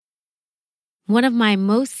One of my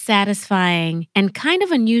most satisfying and kind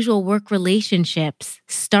of unusual work relationships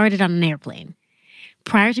started on an airplane.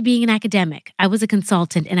 Prior to being an academic, I was a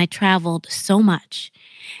consultant and I traveled so much.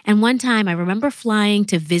 And one time I remember flying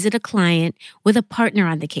to visit a client with a partner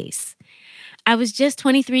on the case. I was just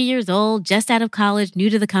 23 years old, just out of college, new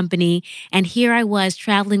to the company, and here I was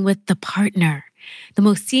traveling with the partner, the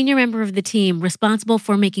most senior member of the team responsible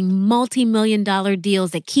for making multi-million-dollar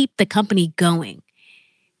deals that keep the company going.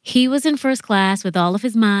 He was in first class with all of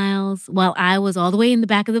his miles, while I was all the way in the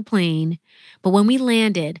back of the plane. But when we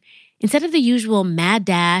landed, instead of the usual mad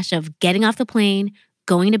dash of getting off the plane,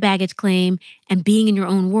 going to baggage claim, and being in your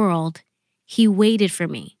own world, he waited for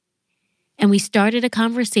me. And we started a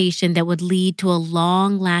conversation that would lead to a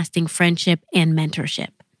long-lasting friendship and mentorship.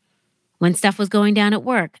 When stuff was going down at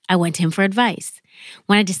work, I went to him for advice.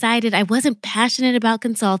 When I decided I wasn't passionate about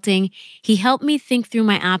consulting, he helped me think through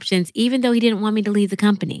my options, even though he didn't want me to leave the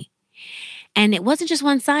company. And it wasn't just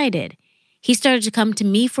one-sided. He started to come to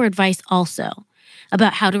me for advice also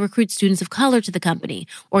about how to recruit students of color to the company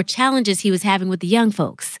or challenges he was having with the young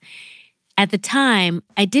folks. At the time,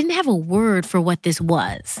 I didn't have a word for what this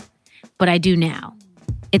was, but I do now.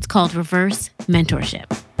 It's called reverse mentorship.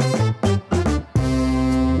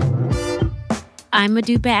 I'm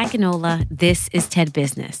Modupe Akinola. This is TED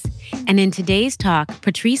Business. And in today's talk,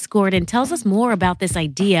 Patrice Gordon tells us more about this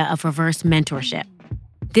idea of reverse mentorship.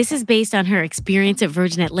 This is based on her experience at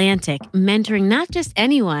Virgin Atlantic, mentoring not just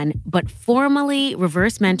anyone, but formally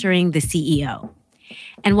reverse mentoring the CEO.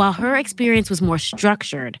 And while her experience was more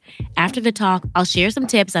structured, after the talk, I'll share some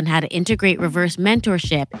tips on how to integrate reverse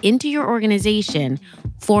mentorship into your organization,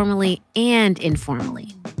 formally and informally.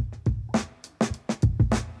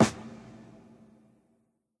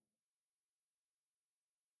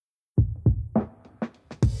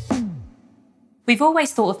 We've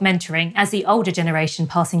always thought of mentoring as the older generation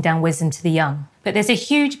passing down wisdom to the young, but there's a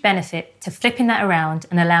huge benefit to flipping that around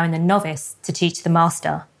and allowing the novice to teach the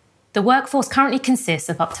master. The workforce currently consists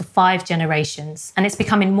of up to 5 generations, and it's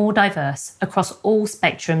becoming more diverse across all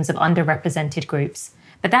spectrums of underrepresented groups.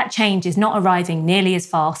 But that change is not arriving nearly as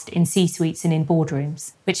fast in C-suites and in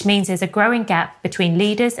boardrooms, which means there's a growing gap between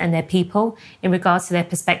leaders and their people in regards to their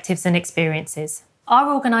perspectives and experiences.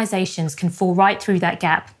 Our organisations can fall right through that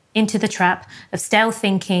gap into the trap of stale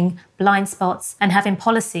thinking, blind spots, and having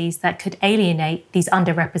policies that could alienate these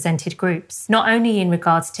underrepresented groups, not only in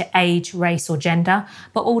regards to age, race, or gender,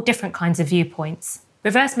 but all different kinds of viewpoints.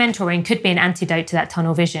 Reverse mentoring could be an antidote to that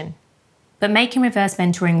tunnel vision. But making reverse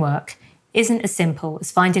mentoring work isn't as simple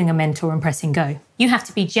as finding a mentor and pressing go. You have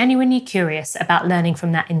to be genuinely curious about learning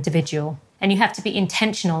from that individual, and you have to be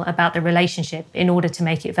intentional about the relationship in order to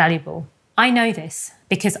make it valuable. I know this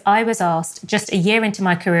because I was asked just a year into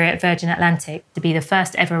my career at Virgin Atlantic to be the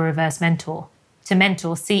first ever reverse mentor, to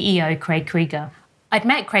mentor CEO Craig Krieger. I'd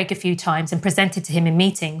met Craig a few times and presented to him in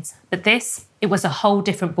meetings, but it was a whole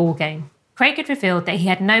different ballgame. Craig had revealed that he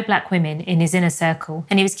had no black women in his inner circle,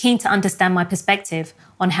 and he was keen to understand my perspective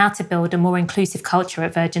on how to build a more inclusive culture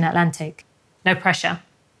at Virgin Atlantic. No pressure.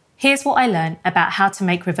 Here's what I learned about how to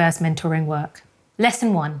make reverse mentoring work.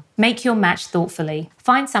 Lesson 1, make your match thoughtfully.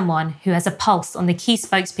 Find someone who has a pulse on the key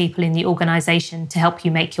spokespeople in the organisation to help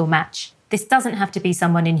you make your match. This doesn't have to be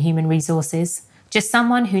someone in human resources, just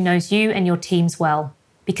someone who knows you and your teams well,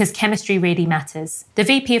 because chemistry really matters. The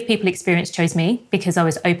VP of People Experience chose me because I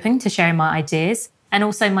was open to sharing my ideas and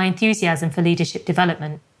also my enthusiasm for leadership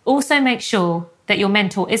development. Also make sure that your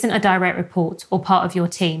mentor isn't a direct report or part of your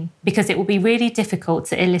team, because it will be really difficult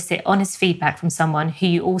to elicit honest feedback from someone who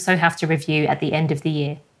you also have to review at the end of the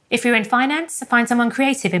year. If you're in finance, find someone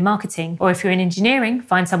creative in marketing, or if you're in engineering,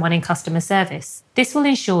 find someone in customer service. This will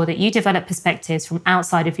ensure that you develop perspectives from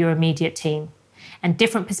outside of your immediate team, and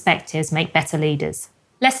different perspectives make better leaders.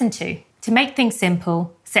 Lesson 2, to make things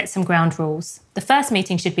simple, set some ground rules. The first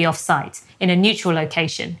meeting should be off-site, in a neutral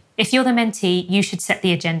location. If you're the mentee, you should set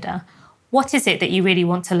the agenda. What is it that you really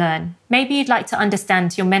want to learn? Maybe you'd like to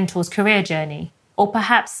understand your mentor's career journey, or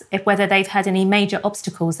perhaps whether they've had any major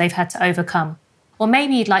obstacles they've had to overcome. Or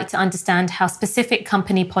maybe you'd like to understand how specific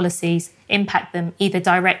company policies impact them either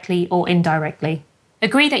directly or indirectly.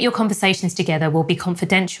 Agree that your conversations together will be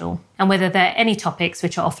confidential, and whether there are any topics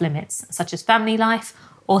which are off limits, such as family life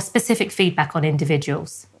or specific feedback on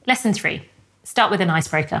individuals. Lesson 3, start with an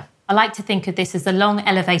icebreaker. I like to think of this as the long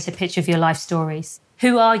elevator pitch of your life stories.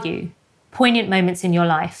 Who are you? Poignant moments in your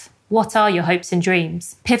life. What are your hopes and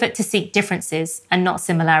dreams? Pivot to seek differences and not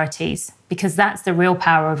similarities, because that's the real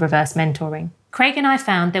power of reverse mentoring. Craig and I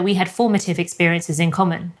found that we had formative experiences in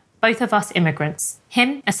common. both of us immigrants.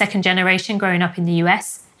 Him, a second generation growing up in the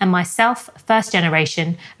US, and myself, first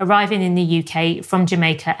generation, arriving in the UK from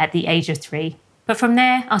Jamaica at the age of 3. But from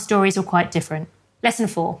there, our stories were quite different. Lesson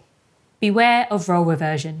 4. Beware of role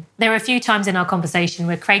reversion. There were a few times in our conversation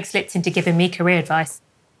where Craig slipped into giving me career advice.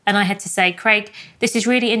 And I had to say, Craig, this is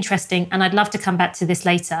really interesting and I'd love to come back to this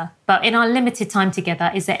later. But in our limited time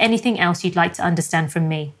together, is there anything else you'd like to understand from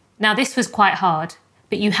me? Now, this was quite hard,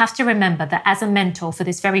 but you have to remember that as a mentor for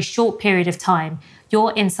this very short period of time,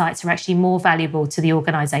 your insights are actually more valuable to the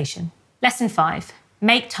organisation. Lesson 5.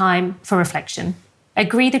 Make time for reflection.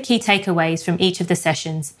 Agree the key takeaways from each of the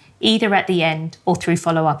sessions, either at the end or through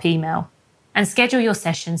follow-up email. And schedule your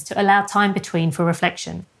sessions to allow time between for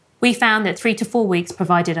reflection. We found that 3 to 4 weeks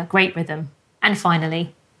provided a great rhythm. And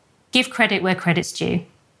finally, give credit where credit's due.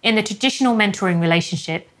 In the traditional mentoring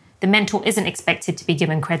relationship, the mentor isn't expected to be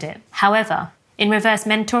given credit. However, in reverse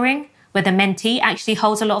mentoring, where the mentee actually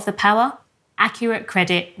holds a lot of the power, accurate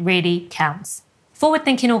credit really counts.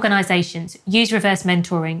 Forward-thinking organisations use reverse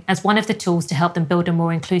mentoring as one of the tools to help them build a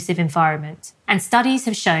more inclusive environment. And studies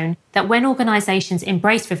have shown that when organisations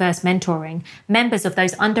embrace reverse mentoring, members of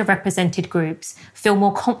those underrepresented groups feel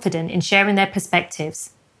more confident in sharing their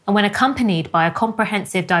perspectives. And when accompanied by a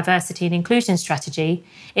comprehensive diversity and inclusion strategy,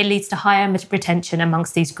 it leads to higher retention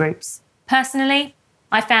amongst these groups. Personally,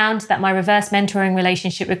 I found that my reverse mentoring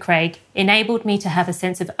relationship with Craig enabled me to have a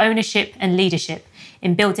sense of ownership and leadership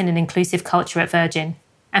in building an inclusive culture at Virgin.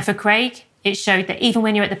 And for Craig, it showed that even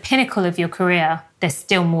when you're at the pinnacle of your career, there's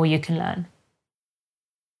still more you can learn.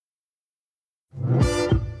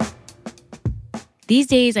 These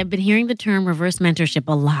days, I've been hearing the term reverse mentorship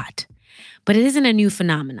a lot, but it isn't a new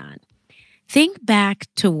phenomenon. Think back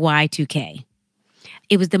to Y2K.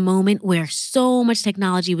 It was the moment where so much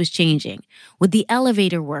technology was changing, with the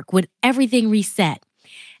elevator work, with everything reset.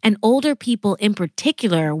 And older people in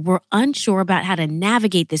particular were unsure about how to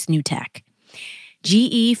navigate this new tech.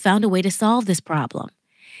 GE found a way to solve this problem.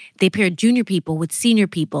 They paired junior people with senior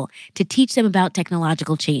people to teach them about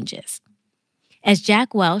technological changes. As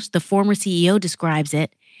Jack Welch, the former CEO, describes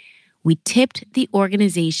it, we tipped the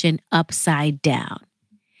organization upside down.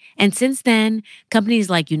 And since then, companies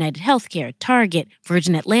like United Healthcare, Target,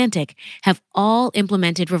 Virgin Atlantic have all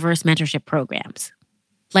implemented reverse mentorship programs.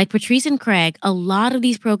 Like Patrice and Craig, a lot of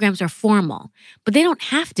these programs are formal, but they don't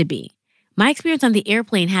have to be. My experience on the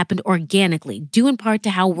airplane happened organically, due in part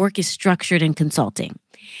to how work is structured in consulting.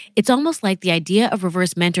 It's almost like the idea of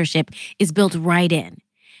reverse mentorship is built right in.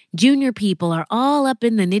 Junior people are all up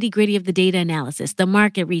in the nitty-gritty of the data analysis, the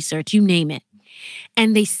market research, you name it.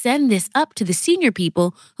 And they send this up to the senior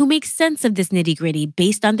people who make sense of this nitty-gritty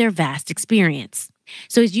based on their vast experience.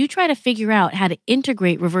 So as you try to figure out how to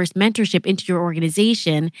integrate reverse mentorship into your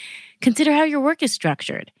organization, consider how your work is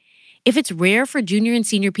structured. If it's rare for junior and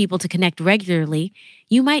senior people to connect regularly,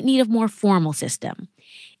 you might need a more formal system.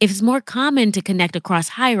 If it's more common to connect across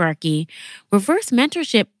hierarchy, reverse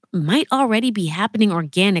mentorship might already be happening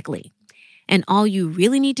organically. And all you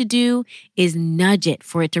really need to do is nudge it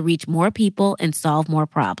for it to reach more people and solve more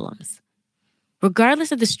problems.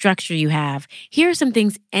 Regardless of the structure you have, here are some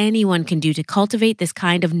things anyone can do to cultivate this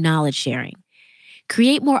kind of knowledge sharing.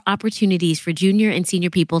 Create more opportunities for junior and senior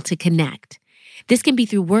people to connect. This can be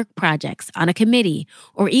through work projects, on a committee,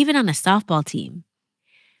 or even on a softball team.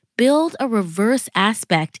 Build a reverse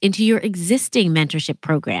aspect into your existing mentorship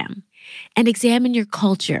program and examine your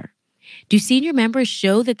culture. Do senior members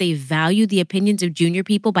show that they value the opinions of junior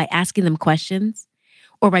people by asking them questions,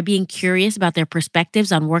 or by being curious about their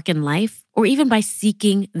perspectives on work and life, or even by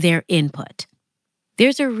seeking their input?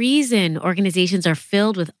 There's a reason organizations are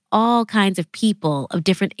filled with all kinds of people of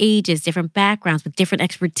different ages, different backgrounds, with different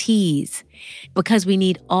expertise, because we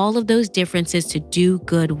need all of those differences to do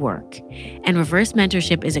good work. And reverse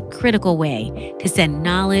mentorship is a critical way to send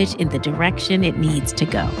knowledge in the direction it needs to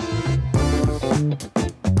go.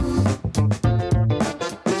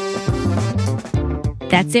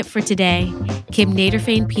 That's it for today. Kim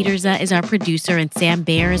Naderfane-Peterza is our producer and Sam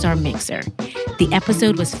Baer is our mixer. The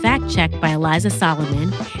episode was fact-checked by Eliza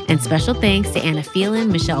Solomon, and special thanks to Anna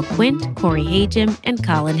Phelan, Michelle Quint, Corey Hagem, and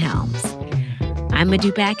Colin Helms. I'm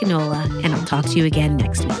Modupe, and I'll talk to you again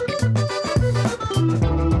next week.